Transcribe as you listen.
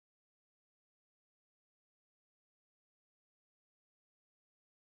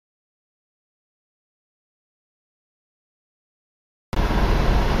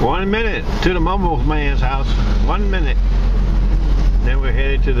1 minute to the mumblesman's house. 1 minute. Then we're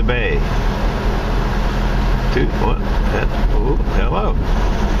headed to the bay. Oh, hello.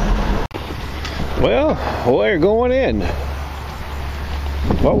 Well, we're going in.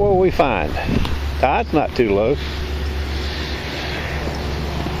 What will we find? Tide's not too low.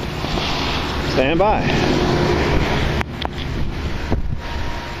 Stand by.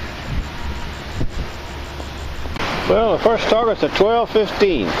 Well, the first target's at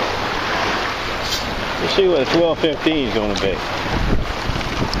 12:15. Let's see what the 12:15 is going to be.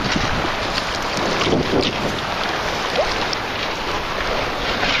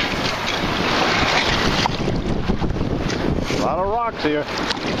 A lot of rocks here.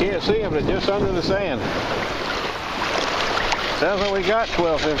 You can't see them, they're just under the sand. Sounds like we got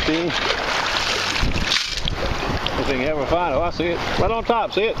 12:15. If we can ever find it. Oh, I see it. Right on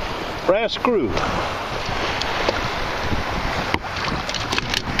top, see it? Brass screw.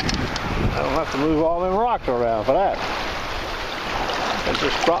 I don't have to move all them rocks around for that. And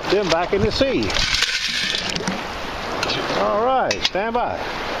just drop them back in the sea. Alright, stand by.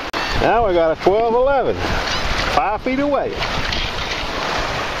 Now we got a 12:11. 5 feet away.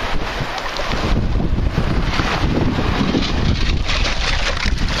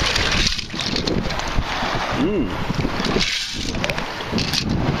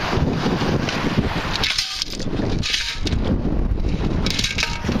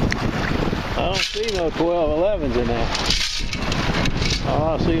 I don't see no 12:11s in there. All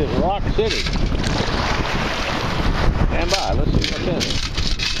I see is Rock City. Stand by, let's see what's in it.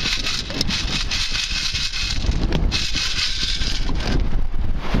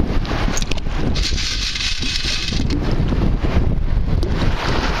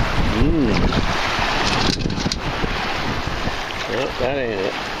 Well, that ain't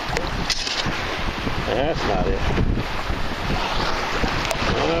it. That's not it.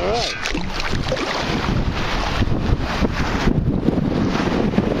 Alright.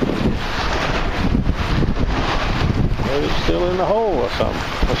 Maybe it's still in the hole or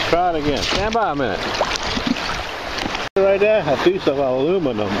something. Let's try it again. Stand by a minute. Right there, a piece of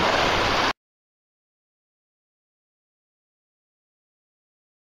aluminum.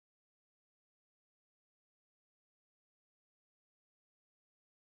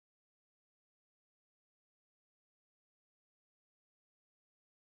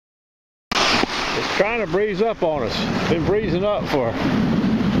 It's trying to breeze up on us. Been breezing up for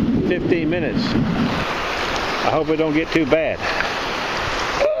 15 minutes. I hope it don't get too bad.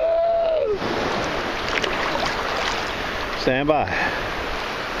 Stand by.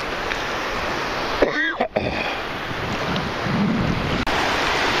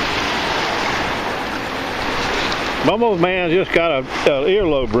 Mumblesman just got a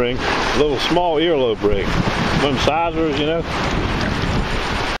earlobe ring, a little small earlobe ring. Them sizers, you know.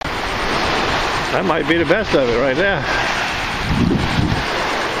 That might be the best of it right there.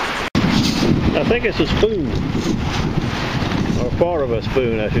 I think it's a spoon. Or part of a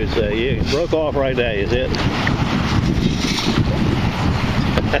spoon, I should say. Yeah, it broke off right there, is it?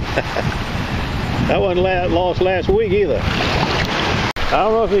 That wasn't lost last week either. I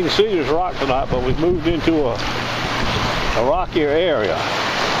don't know if you can see these rocks or not, but we've moved into a rockier area.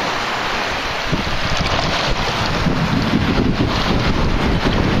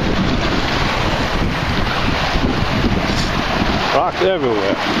 Rocks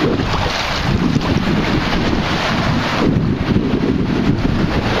everywhere.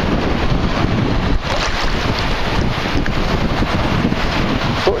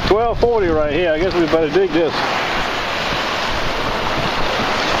 $12.40 right here. I guess we better dig this.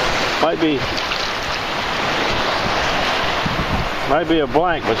 Might be a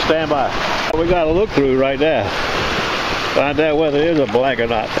blank, but stand by. We got to look through right there. Find out whether it is a blank or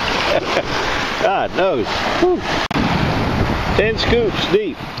not. God knows. Whew. 10 scoops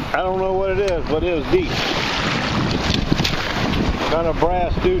deep. I don't know what it is, but it was deep. Kind of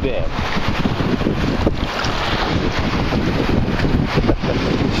brass doodad.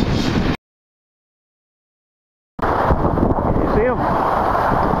 You see them?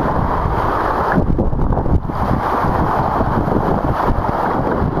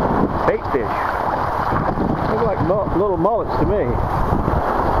 Bait fish. Look like little mullets to me.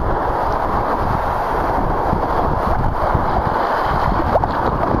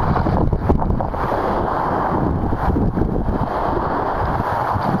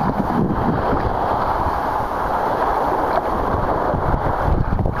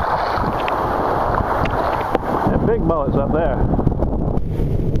 Big mullets up there.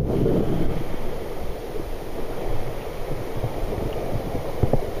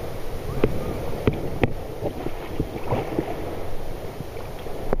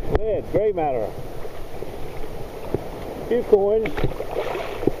 gray matter. Few coins.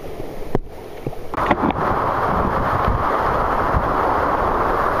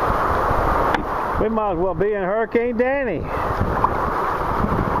 We might as well be in Hurricane Danny.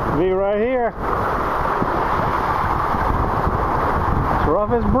 Be right here. It's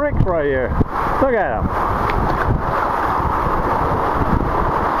rough as bricks right here. Look at them.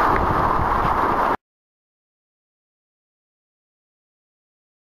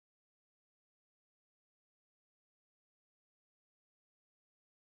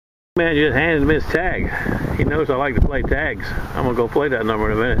 Man just handed me his tag. He knows I like to play tags. I'm gonna go play that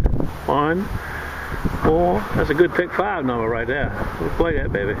number in a minute. 1, 4. That's a good pick 5 number right there. We'll play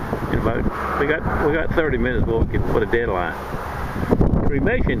that baby. In about we got 30 minutes before we can put a deadline.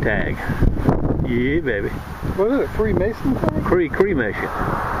 Cremation tag. Yeah, baby. What is it? Freemason tag? Cremation.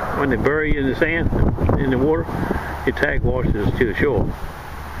 When they bury you in the sand, in the water, your tag washes to the shore.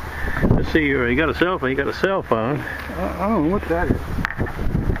 Let's see here. You got a cell phone. You got a cell phone. I don't know what that is.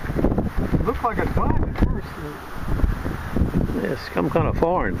 It looks like a diamond at first. It's some kind of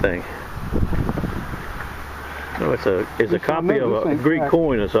foreign thing. No, it's a copy of a Greek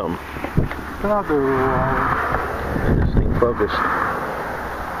coin or something. This thing focused.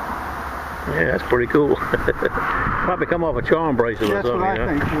 Yeah, that's pretty cool. Probably come off a charm bracelet or something. That's what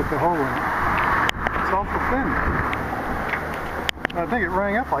I think with the hole in it. It's awful thin. I think it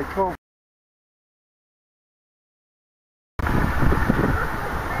rang up like 12.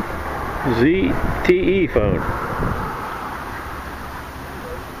 ZTE phone.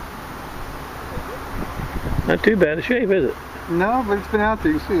 Not too bad a shape, is it? No, but it's been out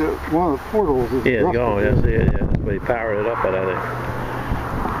there. You see that one of the portals is it's gone. That's it. Yeah, that's where they power it up out of there.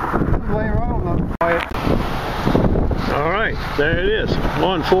 It's laying right on the quiet. All right, there it is.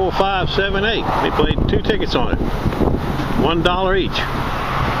 1, 4, 5, 7, 8. We played 2 tickets on it. $1 each.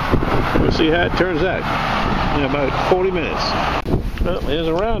 We'll see how it turns out in about 40 minutes. Well, here's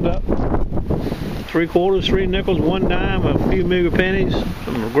a roundup. 3/4, 3 nickels, 1 dime, a few meager pennies,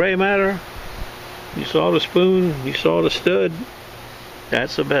 some gray matter. You saw the spoon, you saw the stud.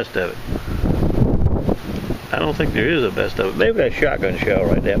 That's the best of it. I don't think there is a best of it. Maybe that shotgun shell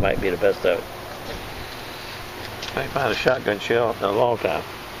right there might be the best of it. I ain't found a shotgun shell in a long time.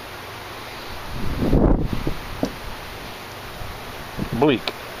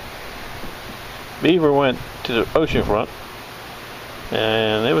 Bleak. Beaver went to the ocean front,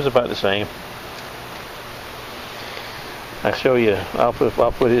 and it was about the same. I'll show you. I'll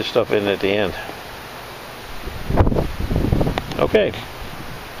put his stuff in at the end. Okay.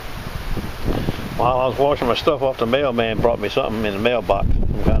 While I was washing my stuff off, the mailman brought me something in the mailbox.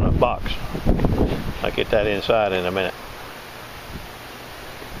 Some kind of box. I'll get that inside in a minute.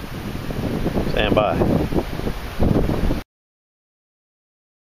 Stand by.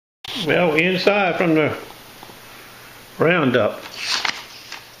 Well, we're inside from the roundup.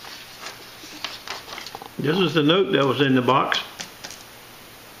 This is the note that was in the box.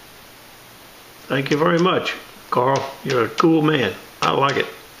 Thank you very much, Carl. You're a cool man. I like it.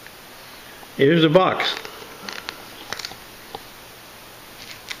 Here's the box.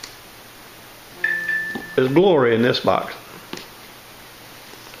 There's glory in this box.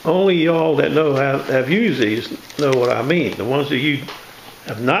 Only y'all that know have used these know what I mean. The ones that you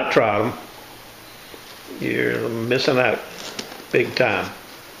have not tried them, you're missing out big time.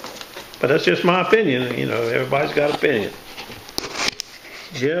 But that's just my opinion. You know, everybody's got an opinion.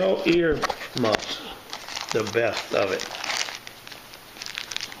 Gel ear muffs, the best of it.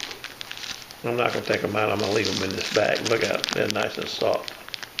 I'm not going to take them out. I'm going to leave them in this bag. Look at them. They're nice and soft.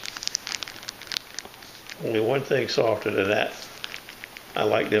 Only one thing softer than that. I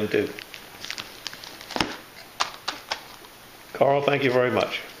like them too. Carl, thank you very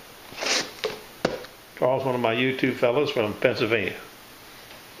much. Carl's one of my YouTube fellows from Pennsylvania.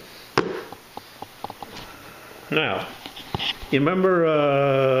 Now, you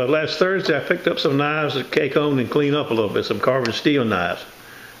remember last Thursday I picked up some knives that K-combed and cleaned up a little bit, some carbon steel knives.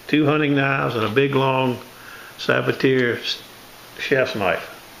 2 hunting knives and a big long Sabatier chef's knife.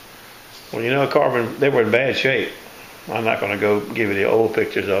 Well, you know, carbon, they were in bad shape. I'm not going to go give you the old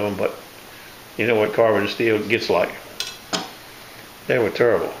pictures of them, but you know what carbon steel gets like. They were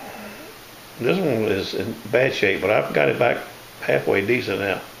terrible. This one is in bad shape, but I've got it back halfway decent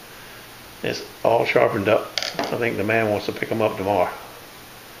now. It's all sharpened up. I think the man wants to pick them up tomorrow.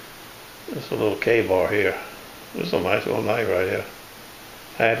 This is a little K-bar here. This is a nice little knife right here.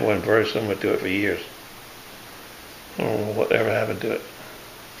 I had one very similar to it for years. I don't know whatever happened to it.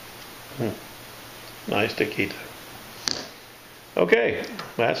 Nice Taquito. Okay,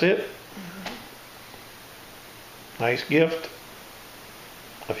 that's it. Nice gift.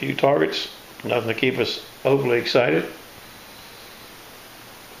 a few targets, nothing to keep us overly excited.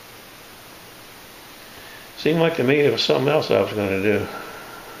 Seemed like to me there was something else I was going to do.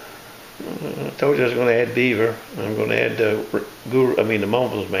 I told you I was going to add beaver. I'm going to add the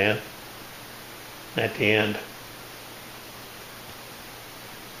mumblesman at the end.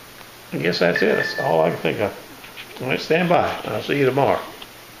 I guess that's it. That's all I can think of. All right, stand by. I'll see you tomorrow.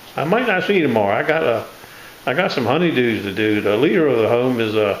 I might not see you tomorrow. I got some honeydews to do. The leader of the home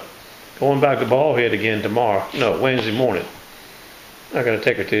is going back to Ballhead again tomorrow. No, Wednesday morning. I got to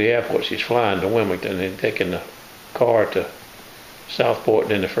take her to the airport. She's flying to Wilmington and taking the car to Southport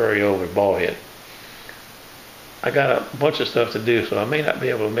and then the ferry over to Ballhead. I got a bunch of stuff to do, so I may not be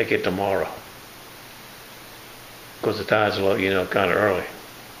able to make it tomorrow because the tide's low, kind of early.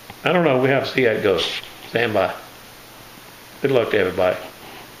 I don't know. We have to see how it goes. Stand by. Good luck to everybody.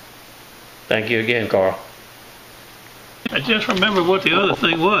 Thank you again, Carl. I just remembered what the other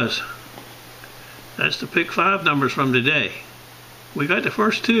thing was. That's the pick 5 numbers from today. We got the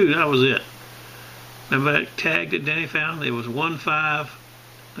first 2, that was it. Remember that tag that Denny found? It was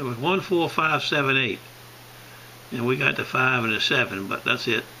 14578. And we got the 5 and the 7, but that's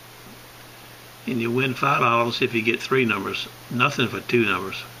it. And you win $5 if you get 3 numbers. Nothing for 2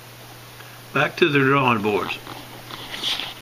 numbers. Back to the drawing boards.